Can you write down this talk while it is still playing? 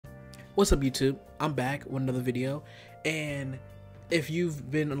What's up, YouTube? I'm back with another video, and if you've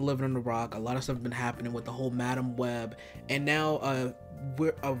been living on the rock, a lot of stuff has been happening with the whole Madam Web, and now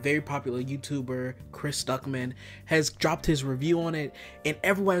we're a very popular YouTuber, Chris Stuckmann, has dropped his review on it, and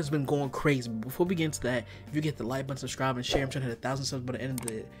everyone has been going crazy. But before we get into that, if you get the like button, subscribe, and share, I'm trying to hit 1,000 subs by the end of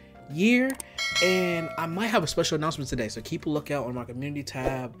the year, and I might have a special announcement today, so keep a lookout on my community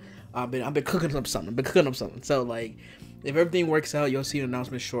tab. I've been cooking up something. So like, if everything works out, you'll see an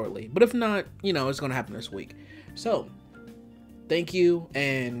announcement shortly. But if not, you know, it's gonna happen this week. So thank you,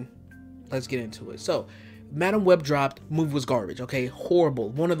 and let's get into it. So Madam Web dropped. Movie was garbage. Okay, horrible.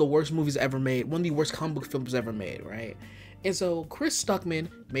 One of the worst movies ever made. One of the worst comic book films ever made. Right. And so Chris Stuckmann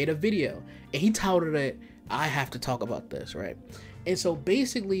made a video, and he touted it. I have to talk about this, right? And so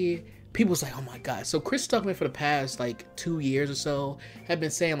basically, people was like, oh my god. So Chris Stuckmann for the past like 2 years or so have been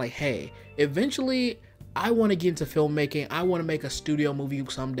saying like, hey, eventually I want to get into filmmaking. I want to make a studio movie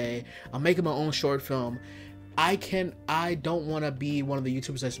someday. I'm making my own short film. I don't want to be one of the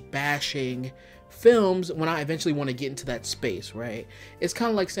YouTubers that's bashing films when I eventually want to get into that space, right? It's kind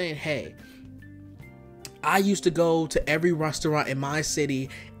of like saying, hey, I used to go to every restaurant in my city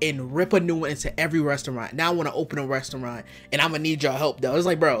and rip a new one into every restaurant. Now I want to open a restaurant, and I'm gonna need your help though. It's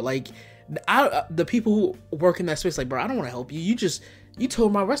like, bro, like the people who work in that space, like, bro, I don't want to help you. You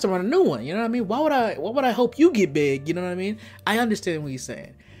told my restaurant a new one. You know what I mean? Why would I help you get big? You know what I mean? I understand what he's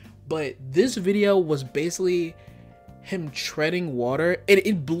saying, but this video was basically him treading water.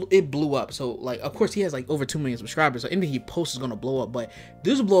 It blew up. So like, of course he has like over 2 million subscribers, so anything he posts is gonna blow up. But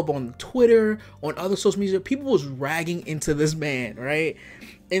this will blow up on Twitter, on other social media. People was ragging into this man, right?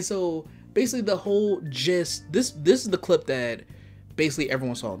 And so basically the whole gist, this is the clip that basically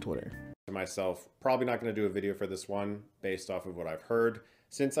everyone saw on Twitter. To myself, probably not going to do a video for this one based off of what I've heard,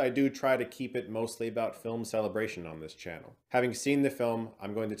 since I do try to keep it mostly about film celebration on this channel. Having seen the film,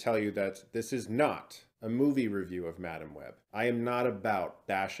 I'm going to tell you that this is not a movie review of Madam Web. I am not about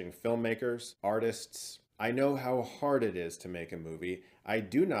bashing filmmakers, artists. I know how hard it is to make a movie. I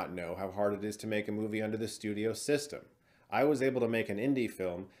do not know how hard it is to make a movie under the studio system. I was able to make an indie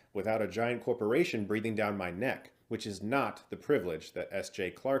film without a giant corporation breathing down my neck, which is not the privilege that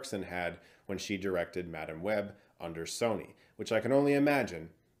S.J. Clarkson had when she directed Madam Web under Sony, which I can only imagine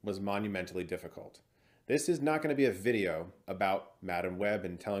was monumentally difficult. This is not going to be a video about Madam Web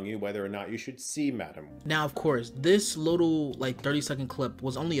and telling you whether or not you should see Madam Web. Now, of course, this little like 30-second clip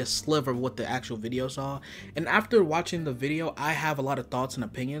was only a sliver of what the actual video saw. And after watching the video, I have a lot of thoughts and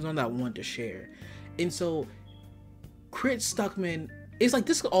opinions on that I wanted to share. And so Chris Stuckmann, it's like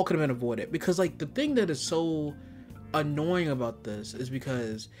this all could have been avoided, because like the thing that is so annoying about this is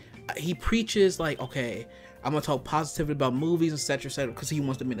because he preaches like, okay, I'm gonna talk positively about movies, etc., etc., because he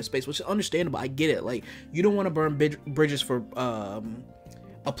wants to be in a space, which is understandable. I get it. Like, you don't want to burn bridges for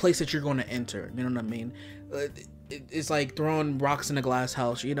a place that you're going to enter. You know what I mean? It's like throwing rocks in a glass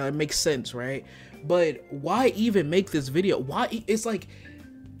house. You know, it makes sense, right? But why even make this video? Why? It's like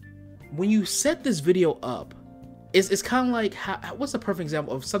when you set this video up, it's kind of like, what's the perfect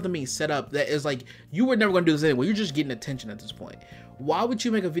example of something being set up that is like, you were never going to do this anyway. You're just getting attention at this point. Why would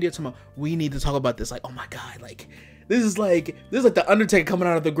you make a video talking about, we need to talk about this? Like, oh my God, like, this is like the Undertaker coming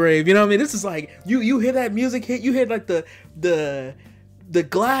out of the grave. You know what I mean? This is like, you hear that music hit, you hear like the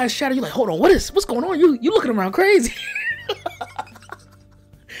glass shatter. You're like, hold on, what's going on? You looking around crazy.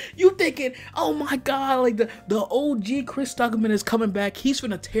 You thinking, oh my God, like the OG Chris Stuckmann is coming back. He's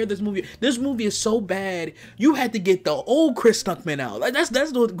gonna tear this movie. This movie is so bad, you had to get the old Chris Stuckmann out. Like that's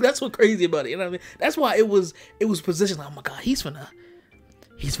what's crazy about it. You know what I mean? That's why it was positioned like, oh my God, he's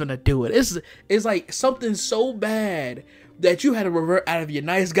gonna do it. It's like something so bad that you had to revert out of your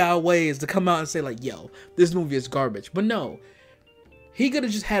nice guy ways to come out and say like, yo, this movie is garbage. But no, he could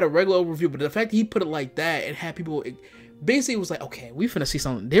have just had a regular review. But the fact that he put it like that and had people, basically it was like, okay, we finna see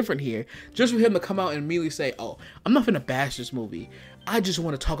something different here. Just for him to come out and immediately say, oh, I'm not finna bash this movie. I just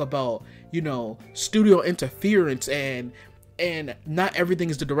want to talk about, you know, studio interference and not everything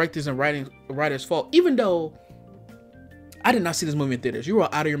is the directors and writers' fault. Even though I did not see this movie in theaters. You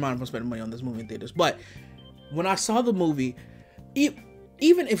were out of your mind for spending money on this movie in theaters. But when I saw the movie,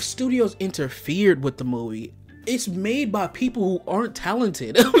 even if studios interfered with the movie, it's made by people who aren't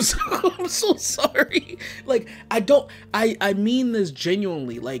talented. I'm so sorry. Like, I mean this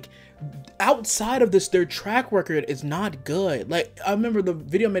genuinely. Like, outside of this, their track record is not good. Like, I remember the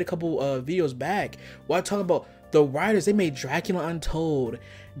video I made a couple videos back where I talk about the writers. They made Dracula Untold,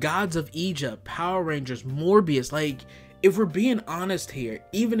 Gods of Egypt, Power Rangers, Morbius. Like, if we're being honest here,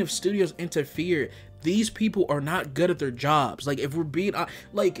 even if studios interfere, these people are not good at their jobs. Like, if we're being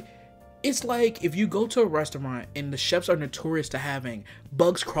like, It's like if you go to a restaurant and the chefs are notorious to having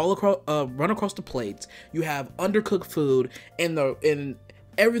bugs crawl across, run across the plates. You have undercooked food, and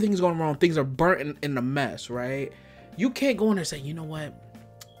everything's going wrong. Things are burnt in a mess, right? You can't go in there and say, you know what?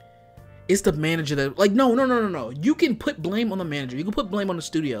 It's the manager that, like, no. You can put blame on the manager. You can put blame on the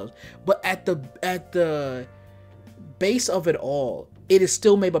studios, but at the base of it all, it is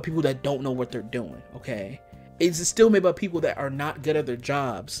still made by people that don't know what they're doing. Okay. It's still made by people that are not good at their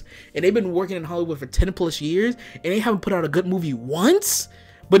jobs. And they've been working in Hollywood for 10 plus years, and they haven't put out a good movie once.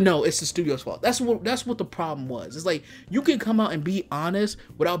 But no, it's the studio's fault. That's what the problem was. It's like, you can come out and be honest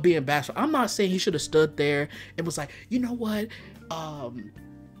without being bashful. I'm not saying he should have stood there and was like, you know what?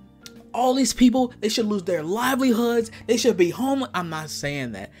 All these people, they should lose their livelihoods. They should be homeless. I'm not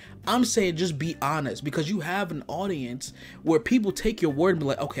saying that. I'm saying just be honest, because you have an audience where people take your word and be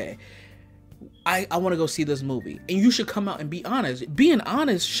like, okay, I want to go see this movie, and you should come out and be honest. Being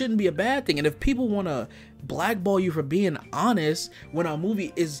honest shouldn't be a bad thing. And if people want to blackball you for being honest when a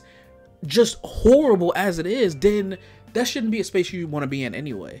movie is just horrible as it is, then that shouldn't be a space you want to be in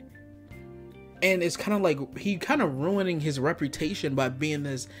anyway. And it's kind of like he kind of ruining his reputation by being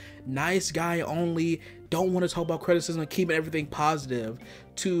this nice guy only, don't want to talk about criticism, keeping everything positive,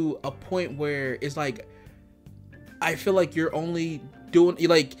 to a point where it's like, I feel like you're only doing,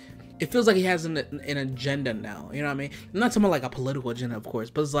 like, it feels like he has an agenda now. You know what I mean? I'm not talking about like a political agenda, of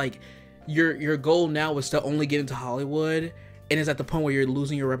course, but it's like your goal now is to only get into Hollywood, and it's at the point where you're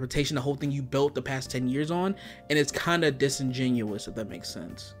losing your reputation, the whole thing you built the past 10 years on, and it's kind of disingenuous, if that makes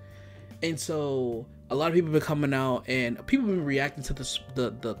sense. And so a lot of people have been coming out, and people have been reacting to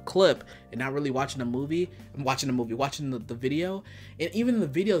the clip and not really watching the video. And even in the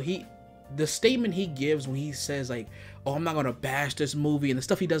video, the statement he gives when he says like, oh, I'm not gonna bash this movie, and the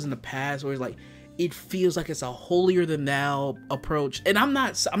stuff he does in the past where he's like, it feels like it's a holier than thou approach. And I'm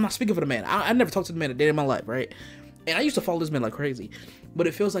not speaking for the man. I never talked to the man a day in my life, right? And I used to follow this man like crazy, but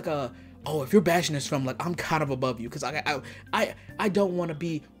it feels like if you're bashing this film, like, I'm kind of above you, because I don't want to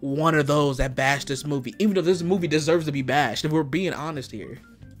be one of those that bash this movie, even though this movie deserves to be bashed, if we're being honest here.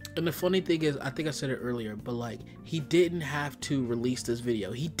 And the funny thing is, I think I said it earlier, but like, he didn't have to release this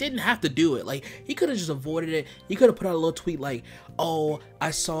video. He didn't have to do it. Like, he could have just avoided it. He could have put out a little tweet like, oh,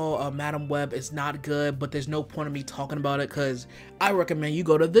 I saw Madam Web, it's not good, but there's no point in me talking about it, because I recommend you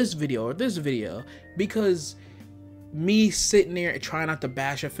go to this video or this video. Because me sitting there and trying not to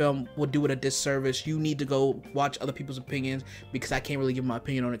bash a film will do it a disservice. You need to go watch other people's opinions, because I can't really give my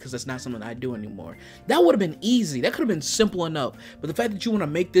opinion on it, because that's not something I do anymore. That would have been easy. That could have been simple enough. But the fact that you want to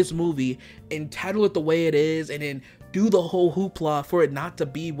make this movie and title it the way it is, and then do the whole hoopla for it not to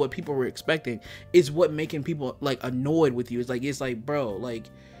be what people were expecting, is what making people like annoyed with you. It's like, bro, like,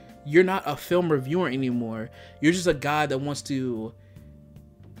 you're not a film reviewer anymore. You're just a guy that wants to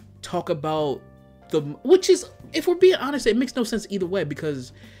talk about which is, if we're being honest, it makes no sense either way,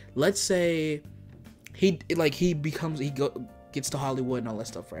 because let's say he gets to Hollywood and all that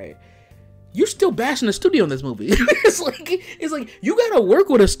stuff, right? You're still bashing the studio in this movie. it's like you gotta work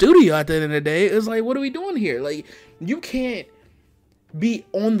with a studio at the end of the day. It's like, what are we doing here? Like, you can't be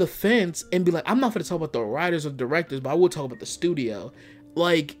on the fence and be like, I'm not gonna talk about the writers or directors, but I will talk about the studio.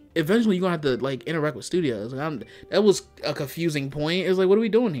 Like, eventually you're gonna have to like interact with studios. Like, that was a confusing point. It's like, what are we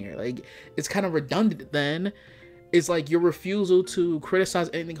doing here? Like, it's kind of redundant then. It's like your refusal to criticize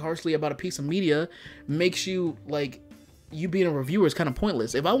anything harshly about a piece of media makes you, like, you being a reviewer is kind of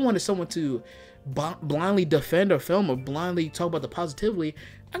pointless. If I wanted someone to blindly defend a film or blindly talk about the positively,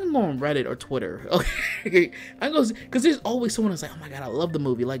 I can go on Reddit or Twitter. Okay, I go, because there's always someone that's like, oh my god, I love the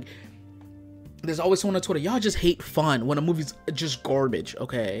movie. Like, there's always someone on Twitter, y'all just hate fun when a movie's just garbage,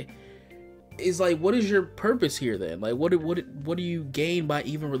 okay? It's like, what is your purpose here then? Like, what do you gain by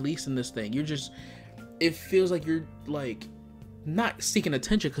even releasing this thing? It feels like you're, like, not seeking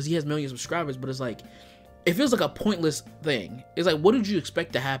attention because he has millions of subscribers, but it's like, it feels like a pointless thing. It's like, what did you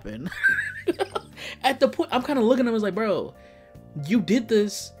expect to happen? At the point, I'm kind of looking at him, as like, bro, you did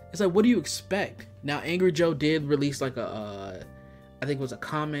this. It's like, what do you expect? Now, Angry Joe did release like I think it was a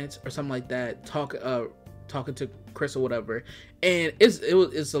comment or something like that, talking to Chris or whatever, and it's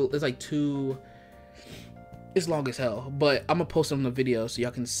long as hell, but I'm gonna post it on the video so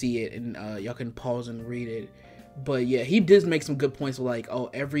y'all can see it and y'all can pause and read it. But yeah, he did make some good points, like,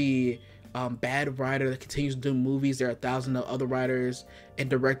 oh, every bad writer that continues to do movies, there are 1,000 other writers and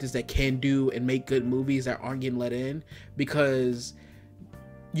directors that can do and make good movies that aren't getting let in, because,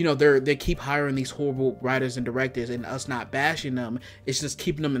 you know, they keep hiring these horrible writers and directors, and us not bashing them, it's just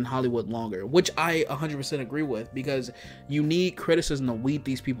keeping them in Hollywood longer, which I 100% agree with, because you need criticism to weed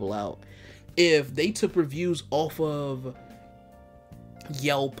these people out. If they took reviews off of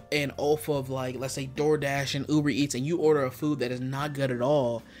Yelp and off of, like, let's say DoorDash and Uber Eats, and you order a food that is not good at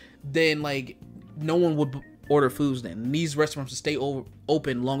all, then like no one would order foods then. These restaurants will stay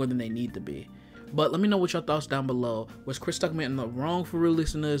open longer than they need to be. But let me know what your thoughts down below. Was Chris Stuckmann in the wrong for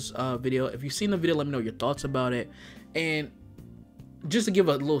releasing this video? If you've seen the video, let me know your thoughts about it. And just to give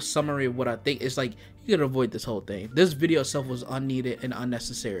a little summary of what I think, it's like you could avoid this whole thing. This video itself was unneeded and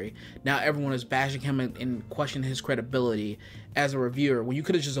unnecessary. Now everyone is bashing him and questioning his credibility as a reviewer, when you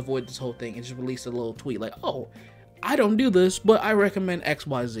could have just avoided this whole thing and just released a little tweet like, oh, I don't do this, but I recommend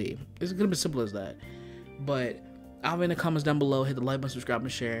XYZ. It's gonna be simple as that. But I'll be in the comments down below. Hit the like button, subscribe,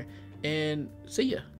 and share. And see ya.